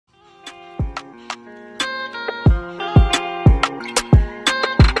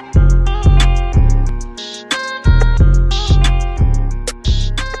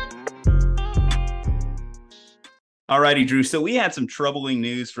righty, Drew. So we had some troubling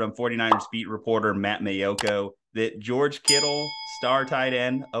news from 49ers beat reporter Matt Maiocco that George Kittle, star tight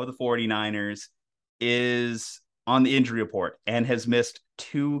end of the 49ers, is on the injury report and has missed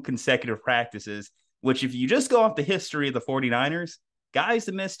two consecutive practices, which if you just go off the history of the 49ers, guys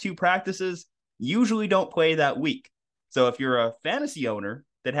that miss two practices usually don't play that week. So if you're a fantasy owner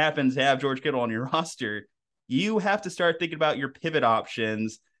that happens to have George Kittle on your roster, you have to start thinking about your pivot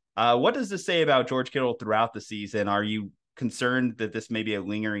options. What does this say about George Kittle throughout the season? Are you concerned that this may be a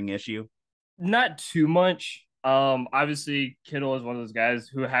lingering issue? Not too much. Obviously, Kittle is one of those guys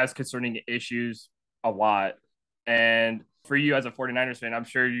who has concerning issues a lot. And for you as a 49ers fan, I'm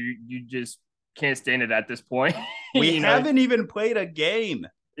sure you just can't stand it at this point. We you know, haven't even played a game.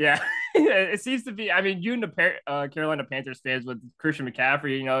 yeah, it seems to be. I mean, you and the Carolina Panthers fans with Christian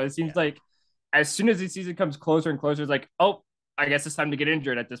McCaffrey, it seems Yeah. like as soon as the season comes closer and closer, it's like, oh, I guess it's time to get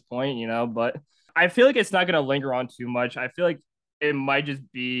injured at this point. But I feel like it's not going to linger on too much. I feel like it might just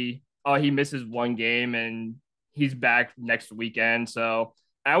be, oh, he misses one game and he's back next weekend. So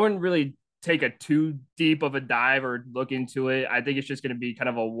I wouldn't really take a too deep of a dive or look into it. I think it's just going to be kind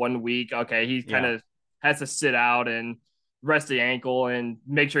of a 1 week. Okay, he kind Yeah. of has to sit out and rest the ankle and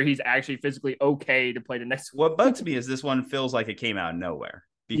make sure he's actually physically okay to play the next. What bugs me is this one feels like it came out of nowhere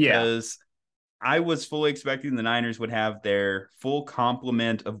Yeah, because I was fully expecting the Niners would have their full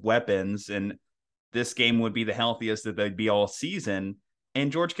complement of weapons and this game would be the healthiest that they'd be all season.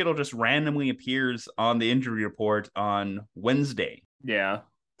 And George Kittle just randomly appears on the injury report on Wednesday. yeah.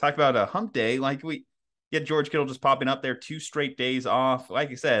 Talk about a hump day. Like we get George Kittle just popping up there 2 straight days off.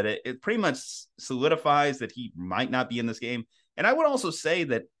 Like I said, it pretty much solidifies that he might not be in this game. And I would also say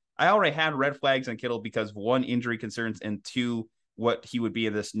that I already had red flags on Kittle because of one, injury concerns, and two, what he would be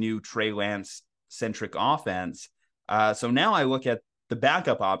in this new Trey Lance centric offense. So now I look at the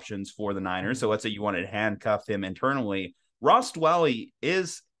backup options for the Niners. So let's say you wanted to handcuff him internally. Ross Dwelley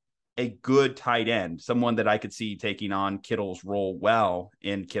is a good tight end, someone that I could see taking on Kittle's role well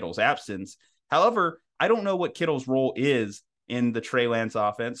in Kittle's absence. However, I don't know what Kittle's role is in the Trey Lance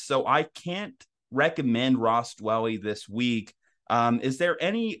offense, so I can't recommend Ross Dwelley this week. Is there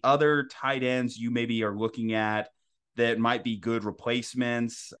any other tight ends you maybe are looking at that might be good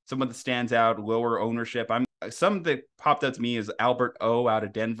replacements? Someone that stands out, lower ownership. Some that popped up to me is Albert O out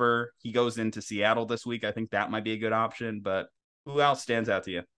of Denver. He goes into Seattle this week. I think that might be a good option, but who else stands out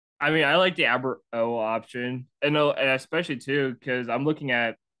to you? I mean, I like the Albert O option, and especially too because I'm looking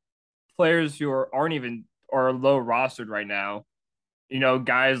at players who aren't even or low rostered right now.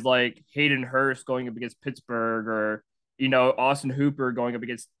 Guys like Hayden Hurst going up against Pittsburgh, or Austin Hooper going up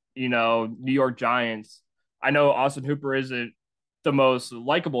against New York Giants. I know Austin Hooper isn't the most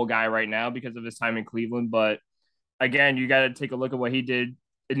likable guy right now because of his time in Cleveland, but again, you got to take a look at what he did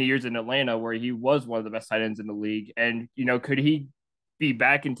in the years in Atlanta, where he was one of the best tight ends in the league. And could he be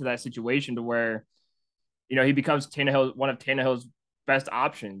back into that situation to where he becomes Tannehill, one of Tannehill's best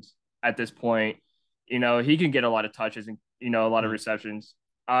options at this point? He can get a lot of touches and a lot of Mhm. receptions.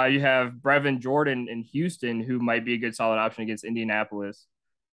 You have Brevin Jordan in Houston, who might be a good solid option against Indianapolis.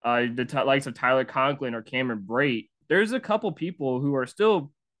 The likes of Tyler Conklin or Cameron Brate. There's a couple people who are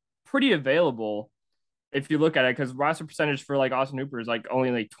still pretty available if you look at it, because roster percentage for like Austin Hooper is like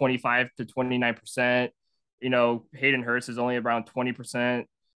only like 25 to 29%. Hayden Hurst is only around 20%.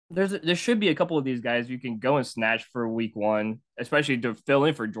 There should be a couple of these guys you can go and snatch for week one, especially to fill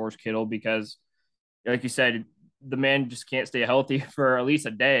in for George Kittle, because like you said, the man just can't stay healthy for at least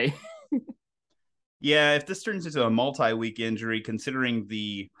a day. Yeah, if this turns into a multi-week injury, considering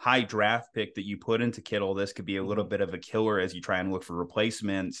the high draft pick that you put into Kittle, this could be a little bit of a killer as you try and look for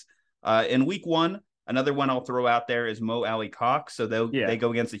replacements. In week one, another one I'll throw out there is Mo Alley Cox. So they Yeah.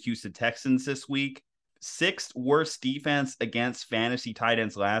 go against the Houston Texans this week. Sixth worst defense against fantasy tight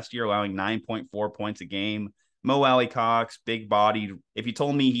ends last year, allowing 9.4 points a game. Mo Alley Cox, big bodied. If you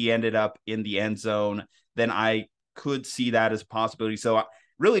told me he ended up in the end zone, then I could see that as a possibility. So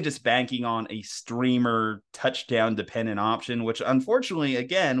really just banking on a streamer touchdown dependent option, which unfortunately,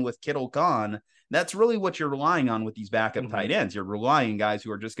 again, with Kittle gone, that's really what you're relying on with these backup tight Mm-hmm. ends. You're relying on guys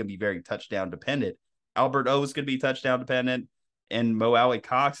who are just going to be very touchdown dependent. Albert O is going to be touchdown dependent, and Mo Alley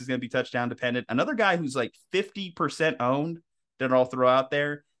Cox is going to be touchdown dependent. Another guy who's like 50% owned that I'll throw out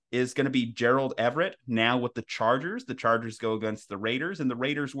there is going to be Gerald Everett now with the Chargers. The Chargers go against the Raiders, and the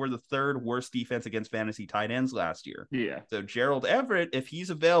Raiders were the third worst defense against fantasy tight ends last year. Yeah. So Gerald Everett, if he's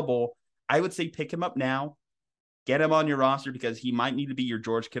available, I would say pick him up now. Get him on your roster because he might need to be your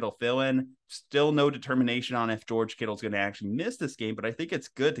George Kittle fill-in. Still no determination on if George Kittle's going to actually miss this game, but I think it's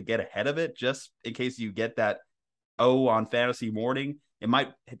good to get ahead of it just in case you get that O on fantasy morning. It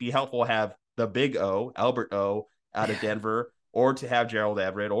might be helpful to have the big O, Albert O, out of Denver, or to have Gerald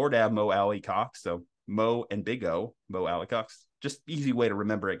Everett, or to have Mo Alley Cox. So Mo and Big O, Mo Alley Cox. Just easy way to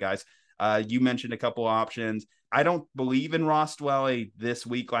remember it, guys. You mentioned a couple options. I don't believe in Ross Dwelley this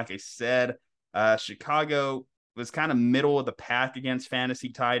week. Like I said, Chicago was kind of middle of the pack against fantasy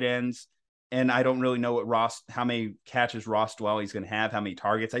tight ends. And I don't really know how many catches Ross Dwelley's going to have, how many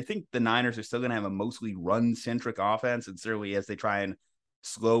targets. I think the Niners are still going to have a mostly run-centric offense, and certainly as they try and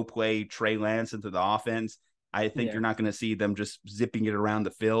slow play Trey Lance into the offense, I think you're not going to see them just zipping it around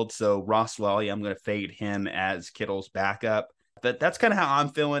the field. So Ross Dwelley, I'm going to fade him as Kittle's backup. That's kind of how I'm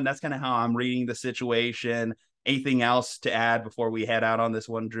feeling. That's kind of how I'm reading the situation. Anything else to add before we head out on this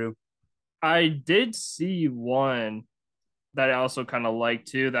one, Drew? I did see one that I also kind of like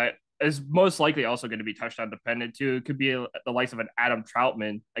too, that is most likely also going to be touchdown dependent too. It could be the likes of an Adam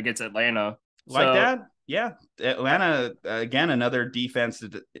Troutman against Atlanta. Like that? Yeah. Atlanta, again, another defense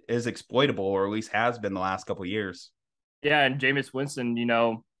that is exploitable, or at least has been the last couple of years. Yeah, and Jameis Winston,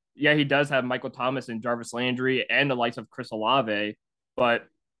 he does have Michael Thomas and Jarvis Landry and the likes of Chris Olave, but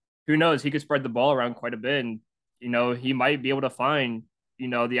who knows? He could spread the ball around quite a bit, and he might be able to find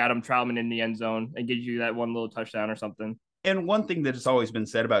the Adam Troutman in the end zone and get you that one little touchdown or something. And one thing that has always been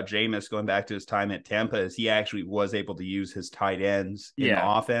said about Jameis going back to his time at Tampa is he actually was able to use his tight ends in the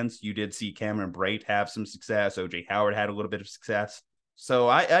offense. You did see Cameron Brate have some success. OJ Howard had a little bit of success. So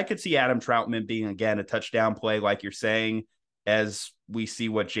I could see Adam Troutman being, again, a touchdown play, like you're saying, as we see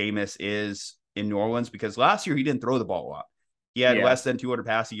what Jameis is in New Orleans, because last year he didn't throw the ball a lot. He had less than 200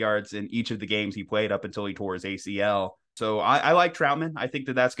 passing yards in each of the games he played up until he tore his ACL. So I like Troutman. I think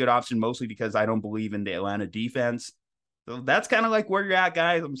that's a good option, mostly because I don't believe in the Atlanta defense. So that's kind of like where you're at,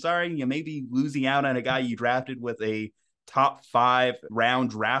 guys. I'm sorry, you may be losing out on a guy you drafted with a top 5 round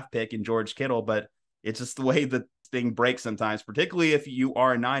draft pick in George Kittle, but it's just the way the thing breaks sometimes, particularly if you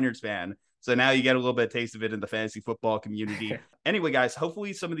are a Niners fan. So now you get a little bit of taste of it in the fantasy football community. Anyway, guys,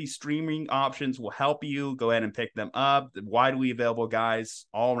 hopefully some of these streaming options will help you. Go ahead and pick them up. The widely available guys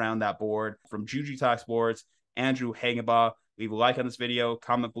all around that board, from Juju Talk Sports, Andrew Hagenbaugh. Leave a like on this video,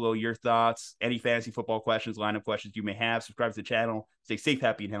 comment below your thoughts, any fantasy football questions, lineup questions you may have. Subscribe to the channel. Stay safe,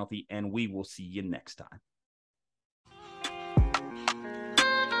 happy, and healthy, and we will see you next time.